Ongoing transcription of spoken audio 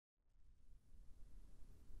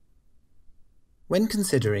When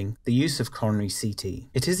considering the use of coronary CT,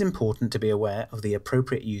 it is important to be aware of the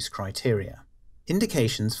appropriate use criteria.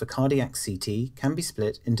 Indications for cardiac CT can be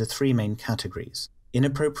split into three main categories: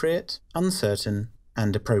 inappropriate, uncertain,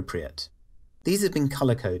 and appropriate. These have been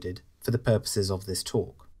color-coded for the purposes of this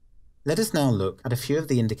talk. Let us now look at a few of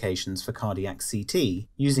the indications for cardiac CT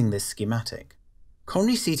using this schematic.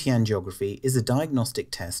 Coronary CT angiography is a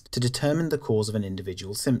diagnostic test to determine the cause of an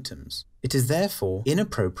individual's symptoms. It is therefore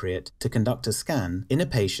inappropriate to conduct a scan in a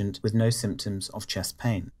patient with no symptoms of chest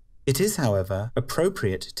pain. It is, however,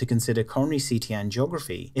 appropriate to consider coronary CT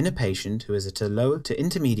angiography in a patient who is at a low to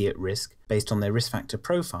intermediate risk based on their risk factor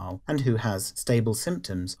profile and who has stable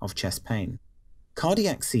symptoms of chest pain.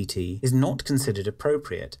 Cardiac CT is not considered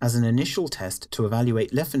appropriate as an initial test to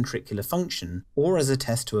evaluate left ventricular function or as a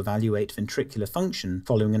test to evaluate ventricular function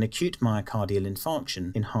following an acute myocardial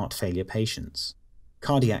infarction in heart failure patients.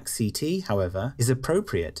 Cardiac CT, however, is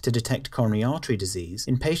appropriate to detect coronary artery disease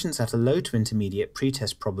in patients at a low to intermediate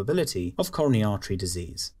pretest probability of coronary artery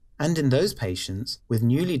disease, and in those patients with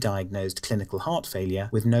newly diagnosed clinical heart failure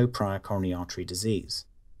with no prior coronary artery disease.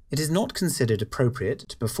 It is not considered appropriate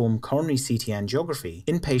to perform coronary CT angiography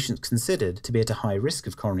in patients considered to be at a high risk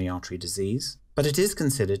of coronary artery disease, but it is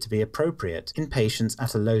considered to be appropriate in patients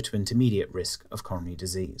at a low to intermediate risk of coronary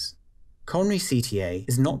disease. Coronary CTA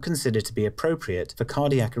is not considered to be appropriate for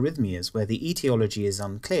cardiac arrhythmias where the etiology is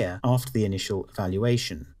unclear after the initial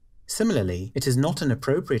evaluation. Similarly, it is not an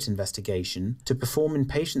appropriate investigation to perform in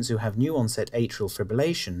patients who have new-onset atrial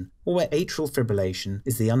fibrillation or where atrial fibrillation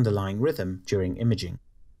is the underlying rhythm during imaging.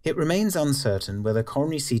 It remains uncertain whether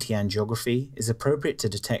coronary CT angiography is appropriate to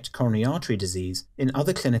detect coronary artery disease in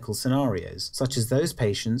other clinical scenarios, such as those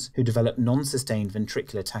patients who develop non-sustained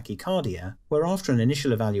ventricular tachycardia, where after an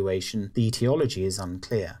initial evaluation the etiology is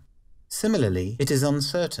unclear. Similarly, it is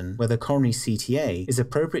uncertain whether coronary CTA is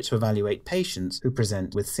appropriate to evaluate patients who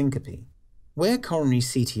present with syncope. Where coronary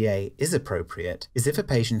CTA is appropriate is if a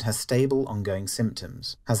patient has stable ongoing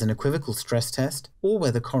symptoms, has an equivocal stress test, or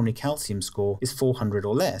where the coronary calcium score is 400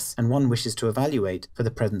 or less and one wishes to evaluate for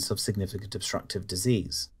the presence of significant obstructive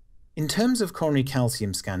disease. In terms of coronary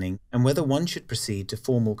calcium scanning and whether one should proceed to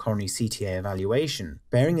formal coronary CTA evaluation,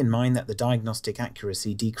 bearing in mind that the diagnostic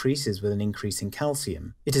accuracy decreases with an increase in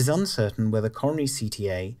calcium, it is uncertain whether coronary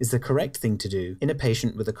CTA is the correct thing to do in a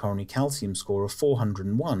patient with a coronary calcium score of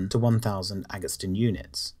 401 to 1000 Agatston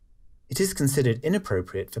units. It is considered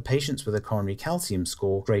inappropriate for patients with a coronary calcium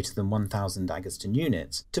score greater than 1000 Agatston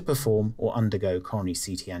units to perform or undergo coronary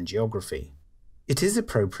CT angiography. It is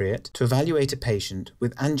appropriate to evaluate a patient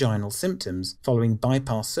with anginal symptoms following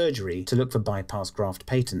bypass surgery to look for bypass graft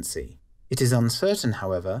patency. It is uncertain,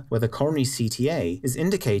 however, whether coronary CTA is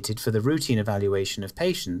indicated for the routine evaluation of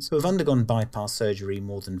patients who have undergone bypass surgery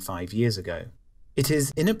more than 5 years ago. It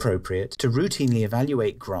is inappropriate to routinely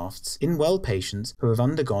evaluate grafts in well patients who have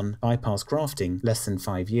undergone bypass grafting less than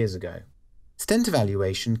 5 years ago. Stent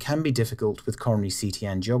evaluation can be difficult with coronary CT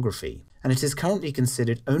angiography, and it is currently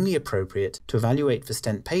considered only appropriate to evaluate for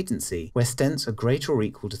stent patency where stents are greater or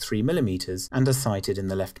equal to 3 mm and are sited in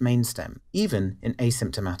the left mainstem, even in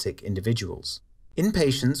asymptomatic individuals. In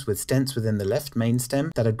patients with stents within the left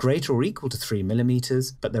mainstem that are greater or equal to 3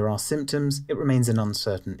 mm, but there are symptoms, it remains an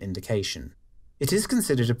uncertain indication. It is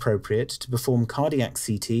considered appropriate to perform cardiac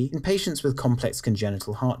CT in patients with complex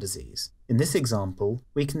congenital heart disease. In this example,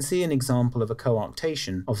 we can see an example of a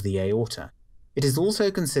coarctation of the aorta. It is also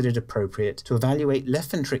considered appropriate to evaluate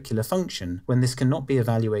left ventricular function when this cannot be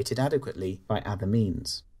evaluated adequately by other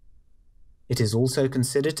means. It is also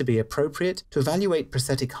considered to be appropriate to evaluate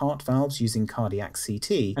prosthetic heart valves using cardiac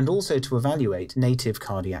CT and also to evaluate native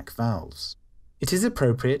cardiac valves. It is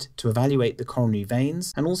appropriate to evaluate the coronary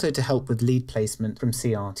veins and also to help with lead placement from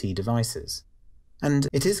CRT devices. And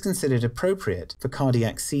it is considered appropriate for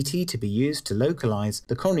cardiac CT to be used to localize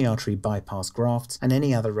the coronary artery bypass grafts and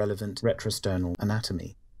any other relevant retrosternal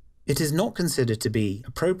anatomy. It is not considered to be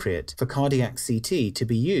appropriate for cardiac CT to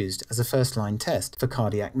be used as a first-line test for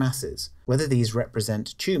cardiac masses, whether these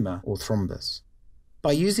represent tumor or thrombus.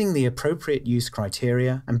 By using the appropriate use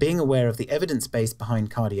criteria and being aware of the evidence base behind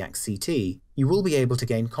cardiac CT, you will be able to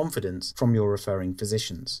gain confidence from your referring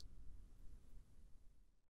physicians.